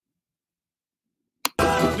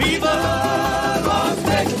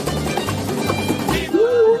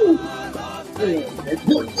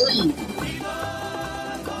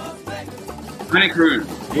Panic Room.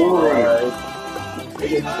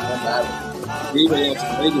 Viva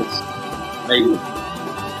Las Vegas.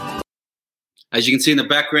 As you can see in the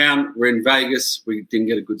background, we're in Vegas. We didn't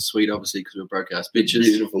get a good suite, obviously, because we're broke-ass bitches.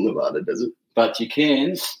 Beautiful Nevada desert. But you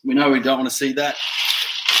can. We know we don't want to see that.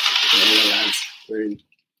 Yeah, lads.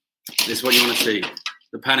 This is what you want to see.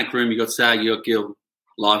 The Panic Room, you got Sag, you got Gill,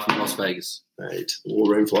 live from Las Vegas. Mate, War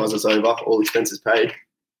Room flies us over. All expenses paid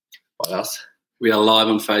by us. We are live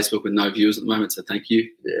on Facebook with no viewers at the moment, so thank you.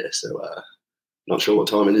 Yeah, so not sure what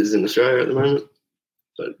time it is in Australia at the moment,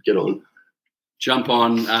 but get on. Jump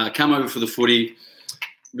on, come over for the footy.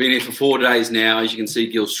 Been here for 4 days now. As you can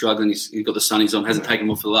see, Gill's struggling. He's got the sunnies on. Hasn't taken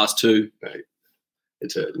them off for the last two. Right.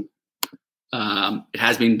 It's hurting. It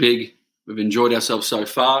has been big. We've enjoyed ourselves so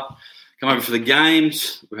far. Come over for the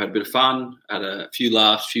games. We've had a bit of fun. Had a few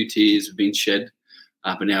laughs, few tears. We've been shed.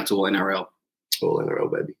 But now it's all NRL. All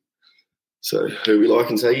NRL, baby. So who we like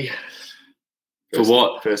and see? For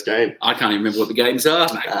what? First game. I can't even remember what the games are,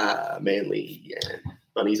 mate. Manly and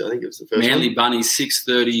Bunnies, I think it was the first Manly one. Bunnies,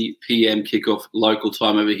 6:30 p.m. kickoff local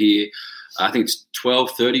time over here. I think it's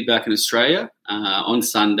 12:30 back in Australia. On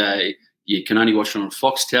Sunday, you can only watch it on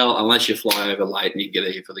Foxtel unless you fly over late and you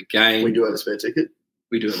get here for the game. We do have a spare ticket.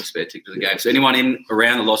 We do have a spare ticket for the game. So anyone in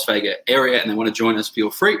around the Las Vegas area and they want to join us,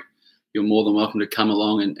 feel free. You're more than welcome to come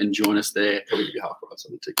along and join us there. Probably give you half price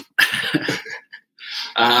on the ticket.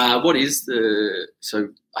 What is the... So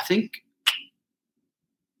I think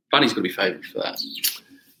Bunny's got to be favoured for that.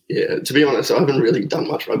 Yeah, to be honest, I haven't really done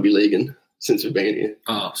much rugby league since we've been here.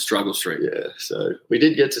 Oh, struggle street. Yeah, so we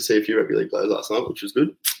did get to see a few rugby league players last night, which was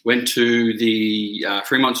good. Went to the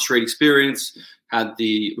Fremont Street Experience.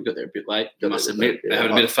 We got there a bit late, I must admit. Yeah,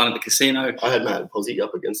 had a bit of fun at the casino. I had Matt Posey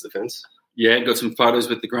up against the fence. Yeah, got some photos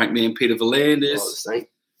with the great man Peter Volandis. Oh, the Saint.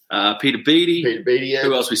 Peter Beattie. Peter Beattie, yeah.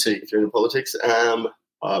 Who else we see? If you're into politics. Ryan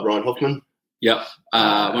Hoffman. Yep.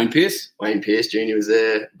 Wayne Pearce. Wayne Pearce Jr. was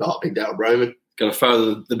there. Big Dale Broman. Got a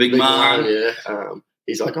photo of the big man. Yeah.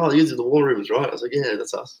 He's like, these are the War Rooms, right? I was like, yeah,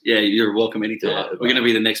 that's us. Yeah, you're welcome anytime. Yeah, we're going to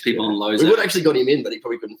be the next people on Lowe's. We would have actually got him in, but he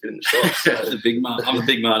probably couldn't fit in the shot. So. The big man. I'm the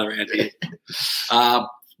big man around here.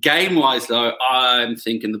 Game-wise, though, I'm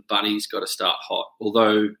thinking the Bunnies got to start hot.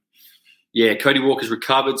 Although, yeah, Cody Walker's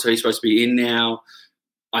recovered, so he's supposed to be in now.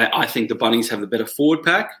 I think the Bunnies have the better forward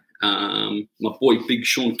pack. My boy, Big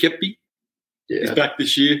Sean Kepi, is back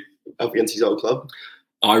this year. Up against his old club.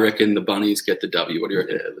 I reckon the Bunnies get the W. What do you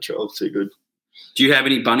reckon? Yeah, Latrell's too good. Do you have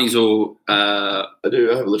any Bunnies or... I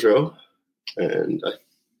do. I have Latrell, and I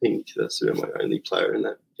think that's my only player in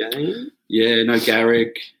that game. Yeah, no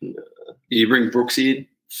Garrick. No. You bring Brooks in?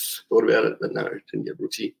 Thought about it, but no, didn't get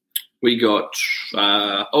Brooksy. We got...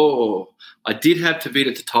 I did have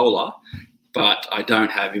Tavita Totola, but I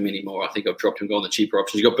don't have him anymore. I think I've dropped him, gone the cheaper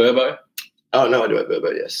options. You got Burbo? Oh, no, I do have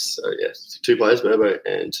Burbo, yes. So, yes, 2 players, Burbo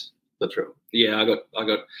and Latrell. Yeah, I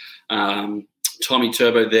got Tommy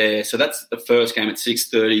Turbo there. So that's the first game at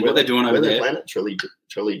 6:30. What they're doing over there? Where they playing at?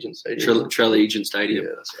 Allegiant Stadium. Allegiant Stadium.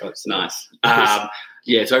 Yeah, that's right. Nice.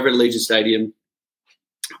 It's over at Allegiant Stadium.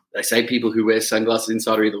 They say people who wear sunglasses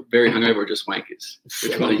inside are either very hungover or just wankers.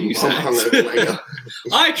 Which one are you saying?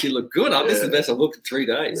 I actually look good. This is the best I've looked in 3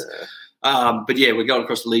 days. Yeah. But yeah, we're going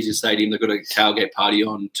across the Allegiant Stadium. They've got a tailgate party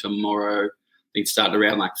on tomorrow. I think starting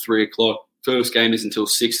around like 3 o'clock. First game is until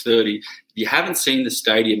 6:30. If you haven't seen the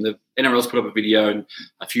stadium, the NRL's put up a video and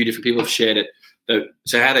a few different people have shared it.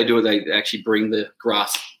 So how they do it, they actually bring the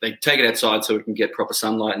grass. They take it outside so it can get proper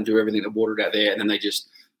sunlight and do everything to water it out there. And then they just,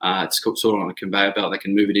 it's sort of on a conveyor belt. They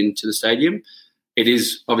can move it into the stadium. It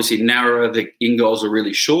is obviously narrower. The in goals are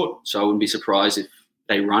really short. So I wouldn't be surprised if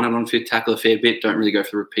they run it on fifth tackle a fair bit. Don't really go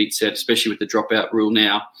for the repeat set, especially with the dropout rule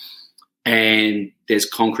now. And there's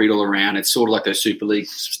concrete all around. It's sort of like those Super League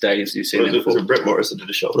stadiums you've seen before. Was it Brett Morris that did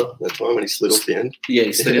a shoulder that time when he slid off the end? Yeah,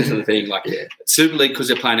 he slid into the thing. Super League, because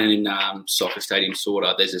they're playing in soccer stadium sort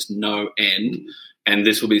of, there's just no end. And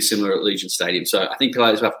this will be similar at Legion Stadium. So I think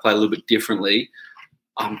players will have to play a little bit differently.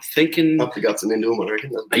 I'm thinking... Up the guts and into them, I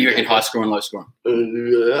reckon. You reckon high score and low score? I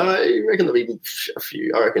reckon there'll be a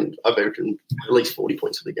few. I reckon at least 40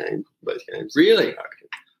 points for the game, both games. Really? I reckon.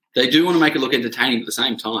 They do want to make it look entertaining, but at the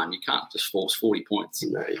same time, you can't just force 40 points.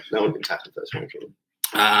 No one can tackle the first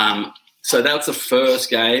one. So that's the first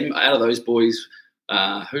game. Out of those boys,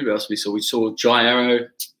 who else we saw? We saw Jai Arrow,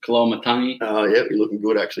 Kalal Matangi. Oh, yeah, you're looking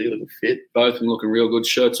good, actually. You're looking fit. Both of them looking real good.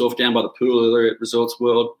 Shirts off down by the pool earlier at Resorts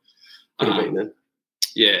World. Could have been then.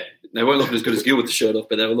 Yeah, they weren't looking as good as Gill with the shirt off,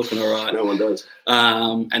 but they were looking all right. No one does.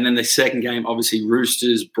 And then the second game, obviously,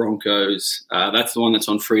 Roosters, Broncos. That's the one that's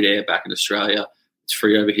on free to air back in Australia. It's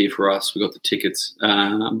free over here for us. We got the tickets.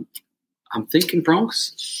 I'm thinking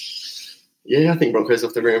Bronx. Yeah, I think Broncos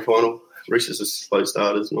off the grand final. Roosters are slow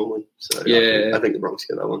starters normally. So Yeah. I think the Broncos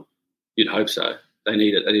get that one. You'd hope so. They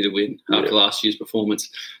need it. They need a win after last year's performance.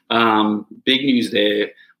 Big news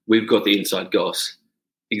there. We've got the inside goss.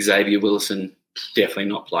 Xavier Willison definitely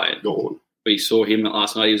not playing. Gone. We saw him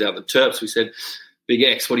last night. He was out with the Terps. We said, Big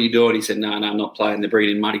X, what are you doing? He said, no, I'm not playing. They're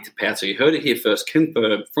bringing in Muddy to pout. So you heard it here first,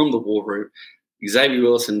 confirmed from the war room. Xavier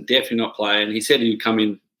Willison definitely not playing. He said he'd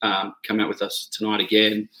come out with us tonight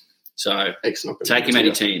again. So take him out of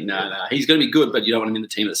your team. No. He's going to be good, but you don't want him in the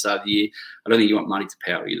team at the start of the year. I don't think you want Muddy to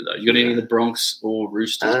power either, though. You got any of the Bronx or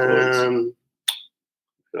Roosters boys?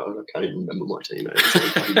 No, I can't even remember my team.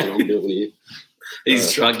 He's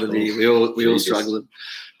struggling here. We all struggling.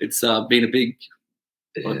 It's been a big.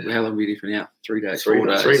 How long have we been for now? 3 days. 4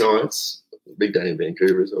 days. 3 nights. Big day in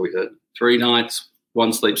Vancouver is all we had. 3 nights,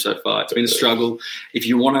 1 sleep so far. It's been a struggle. If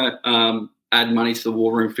you want to add money to the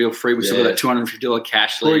war room, feel free. We still got that $250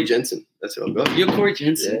 cash. Corey Jensen. That's who I've got. You're Corey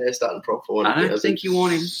Jensen. Yeah, starting prop for. I don't think you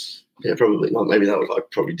want him. Yeah, probably not. Maybe that was. I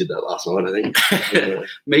probably did that last night. I think. Yeah.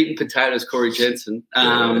 Meat and potatoes, Corey Jensen.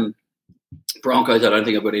 Broncos. I don't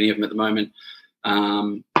think I've got any of them at the moment.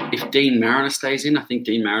 If Dean Mariner stays in, I think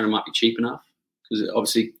Dean Mariner might be cheap enough because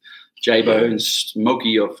obviously J-Bo and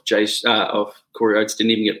Smokey of Corey Oates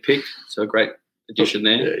didn't even get picked, so a great addition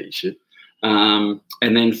there. Yeah, you should. And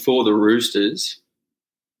then for the Roosters,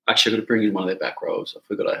 actually I've got to bring in one of their back rows. I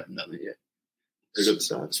forgot I haven't done it yet.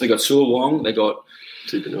 So they got Sua Wong, they got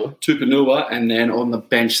Tupanua, and then on the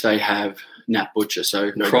bench they have Nat Butcher.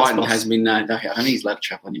 So Crichton has been I don't think he's allowed to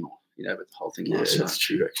travel anymore. You know, but the whole thing last night. That's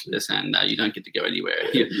true, actually. They're saying, no, you don't get to go anywhere.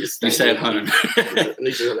 You stay at home. At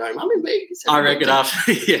least you're at home. I'm in Vegas. I reckon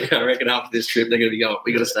after this trip, they're going to be going,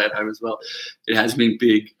 we got to stay at home as well. It has been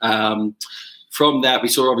big. From that, we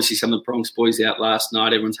saw obviously some of the Bronx boys out last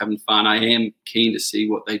night. Everyone's having fun. I am keen to see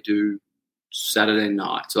what they do Saturday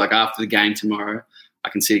night. So, like, after the game tomorrow, I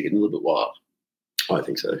can see it getting a little bit wild. I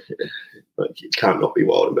think so, yeah. But it can't not be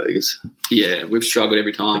wild in Vegas. Yeah, we've struggled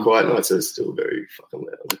every time. The quiet nights are still very fucking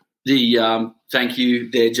loud. The thank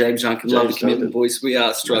you there, James Duncan. Love the commitment, boys. We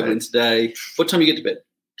are struggling today. What time do you get to bed?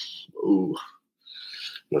 Ooh,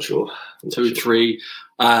 not sure. 2, 3.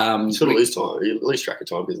 Sort of lose time. You lose track of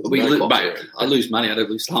time because I lose money. I don't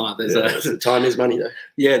lose time. Time is money, though.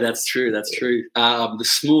 Yeah, that's true. That's true.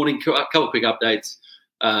 This morning, a couple of quick updates.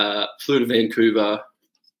 Flew to Vancouver.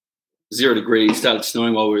 0 degrees. Started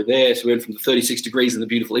snowing while we were there. So we went from the 36 degrees in the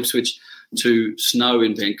beautiful Ipswich to snow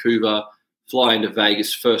in Vancouver. Fly into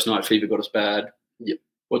Vegas. First night fever got us bad. Yep.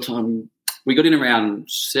 What time? We got in around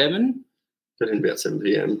 7. Got in about 7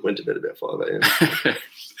 p.m. Went to bed about 5 a.m.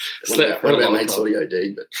 One of our mates saw the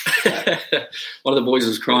OD, but one of the boys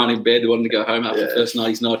was crying in bed, wanting to go home after the first night.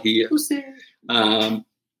 He's not here. Who's there?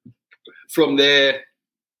 From there,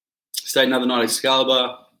 stayed another night at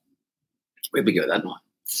Excalibur. Where'd we go that night?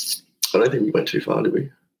 I don't think we went too far, did we?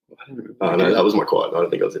 I don't remember. Oh, no, that was my quiet night. I don't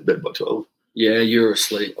think I was in bed by 12. Yeah, you were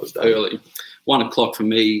asleep. I was early. 1 o'clock for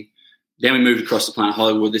me. Then we moved across to Planet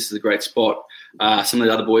Hollywood. This is a great spot. Some of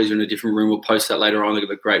the other boys are in a different room. We'll post that later on. They've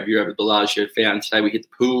got a great view over the Bellagio Fountain. Today we hit the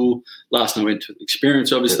pool. Last night we went to the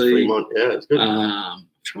Experience, obviously. Yeah, it's good. I'm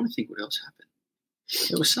trying to think what else happened.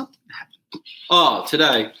 There was something that happened. Oh,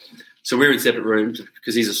 today. So we're in separate rooms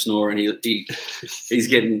because he's a snorer and he's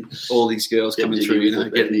getting all these girls coming through, you know,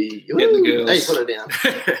 getting the girls. Hey, put it down.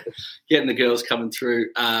 Getting the girls coming through.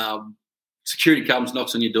 Security comes,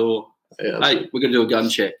 knocks on your door. Yeah, hey, we're going to do a gun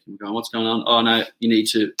check. We're going, what's going on? Oh, no, we need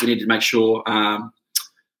to make sure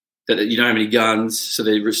that you don't have any guns. So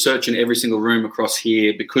they're researching every single room across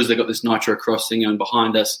here because they've got this nitro crossing and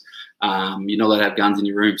behind us. You're not allowed to have guns in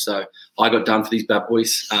your room. So I got done for these bad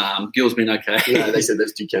boys. Gil's been okay. No, they said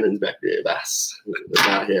there's 2 cannons back there.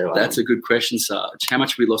 That's a good question, Sarge. How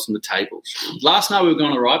much have we lost on the tables? Last night we were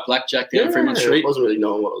going all right, blackjack down Fremont Street. I wasn't really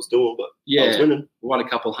knowing what I was doing, but I was winning. Won a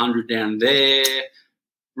couple hundred down there.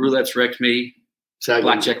 Roulette's wrecked me.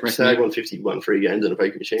 Blackjack wrecked me. Sag won 51 free games on a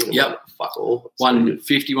poker machine. Yep. Fuck all. Won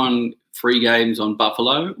 51 free games on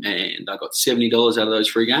Buffalo, and I got $70 out of those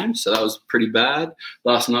free games, so that was pretty bad.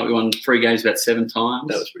 Last night we won free games about 7 times.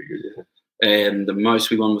 That was pretty good, yeah. And the most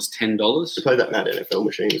we won was $10. To play that mad NFL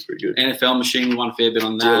machine was pretty good. NFL machine, we won a fair bit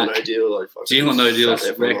on that. Deal or no deal. Deal or no deal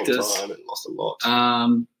wrecked us. And lost a lot.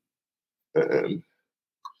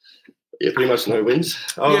 Yeah, pretty much no wins.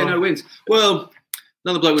 Yeah, no wins. Well,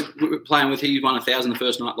 another bloke we're playing with, he won 1,000 the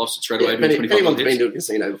first night, lost it straight away. Anyone's been to a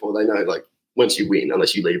casino before, they know, like, once you win,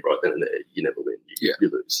 unless you leave right then and there, you never win. You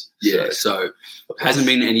lose. Yeah, so hasn't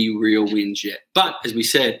been any real wins yet. But, as we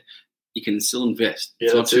said, you can still invest.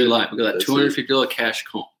 It's not too late. We've got that $250 cash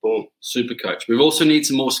comp. Boom. Super coach. We also need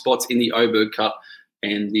some more spots in the Oberg Cup.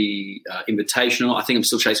 and the Invitational. I think I'm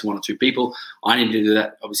still chasing 1 or 2 people. I need to do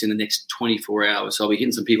that, obviously, in the next 24 hours. So I'll be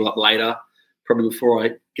hitting some people up later, probably before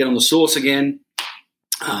I get on the sauce again.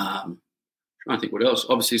 Trying to think what else.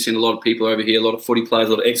 Obviously, seen a lot of people over here, a lot of footy players,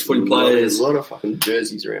 a lot of ex-footy players. A lot of fucking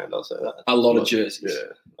jerseys around, I'll say that. A lot of jerseys.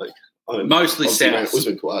 Yeah. Mostly South.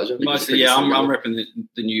 Mostly, yeah, I'm repping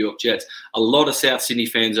the New York Jets. A lot of South Sydney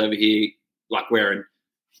fans over here, like wearing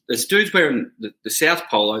 – there's dudes wearing the South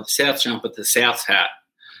polo, the South jumper, the South hat.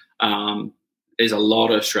 There's a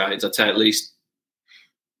lot of Australians. I'd say at least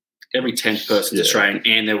every 10th person's Australian,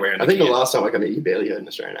 and they're wearing I think the last time I got it, you barely heard an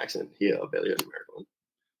Australian accent. Here, I barely heard an American one.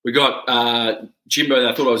 We got Jimbo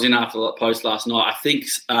that I thought I was in after the post last night. I think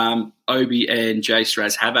Obi and Jay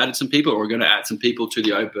Straz have added some people, or we're going to add some people to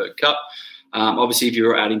the Oberg Cup. Obviously, if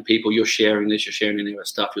you're adding people, you're sharing this, you're sharing any of our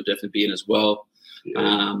stuff, you'll definitely be in as well.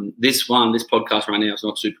 Yeah. This podcast right now is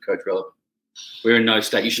not Supercoach relevant. We're in no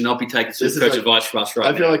state. You should not be taking Supercoach advice from us right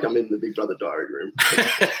now. I feel like I'm in the Big Brother diary room.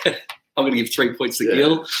 I'm going to give 3 points to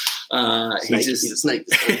Gill. He's a snake.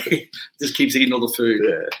 Just keeps eating all the food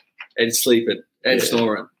and sleeping and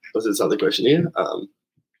snoring. What's this other question here? How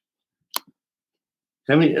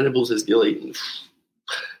many edibles has Gill eaten?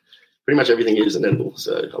 Pretty much everything is an edible,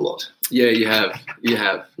 so a lot. Yeah, you have.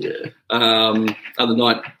 Yeah. Other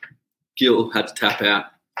night, Gill had to tap out.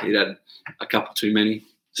 He'd had a couple too many.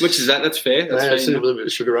 Which is that? That's fair. That's fair. I've seen a little bit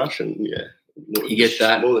of sugar rush, and you get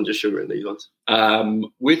that. More than just sugar in these ones.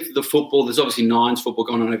 With the football, there's obviously Nines football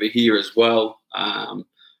going on over here as well.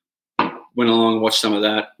 Went along and watched some of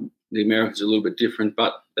that. The Americans are a little bit different,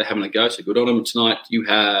 but they're having a go, so good on them. Tonight you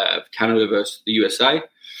have Canada versus the USA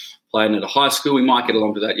playing at a high school. We might get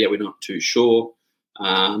along to that. Yeah, we're not too sure.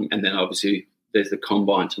 And then obviously there's the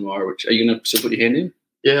combine tomorrow. Which are you going to still put your hand in?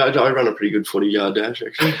 Yeah, I run a pretty good 40-yard dash,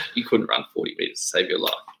 actually. You couldn't run 40 metres to save your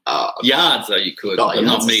life. Yards, though, you could, but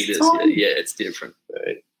not metres. Yeah, it's different.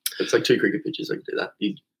 Right. It's like 2 cricket pitches. I can do that.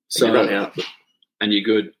 You run out. And you're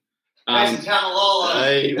good. Mason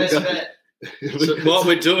Tamalola, best bet. So what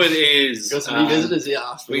we're doing is... We've got some new visitors here.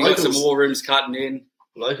 We got some war rooms cutting in.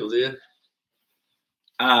 Locals here.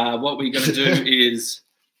 What we're going to do is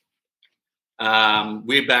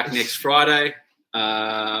we're back next Friday.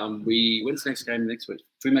 When's the next game next week?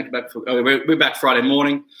 Do we make it back? We're back Friday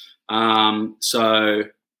morning. So,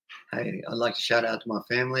 hey, I'd like to shout out to my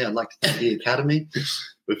family. I'd like to thank the academy.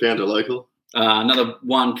 We found a local. Another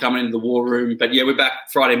one coming into the war room. But yeah, we're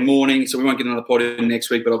back Friday morning, so we won't get another pod in next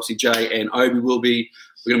week. But obviously, Jay and Obi will be.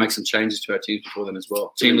 We're going to make some changes to our teams before then as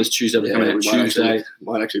well. Teamless Tuesday, we're coming out Tuesday.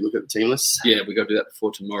 Might actually look at the teamless. Yeah, we've got to do that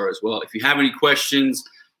before tomorrow as well. If you have any questions,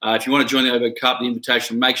 if you want to join the Oberg Cup, the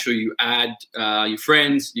invitation, make sure you add your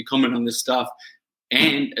friends, you comment on this stuff.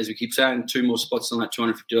 And as we keep saying, 2 more spots on that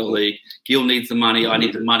 $250 league. Gill needs the money. I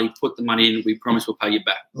need the money. Put the money in. We promise we'll pay you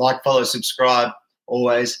back. Like, follow, subscribe,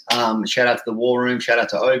 always. Shout out to the War Room. Shout out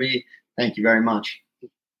to Obi. Thank you very much.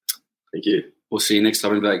 Thank you. We'll see you next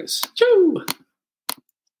time in Vegas. Choo!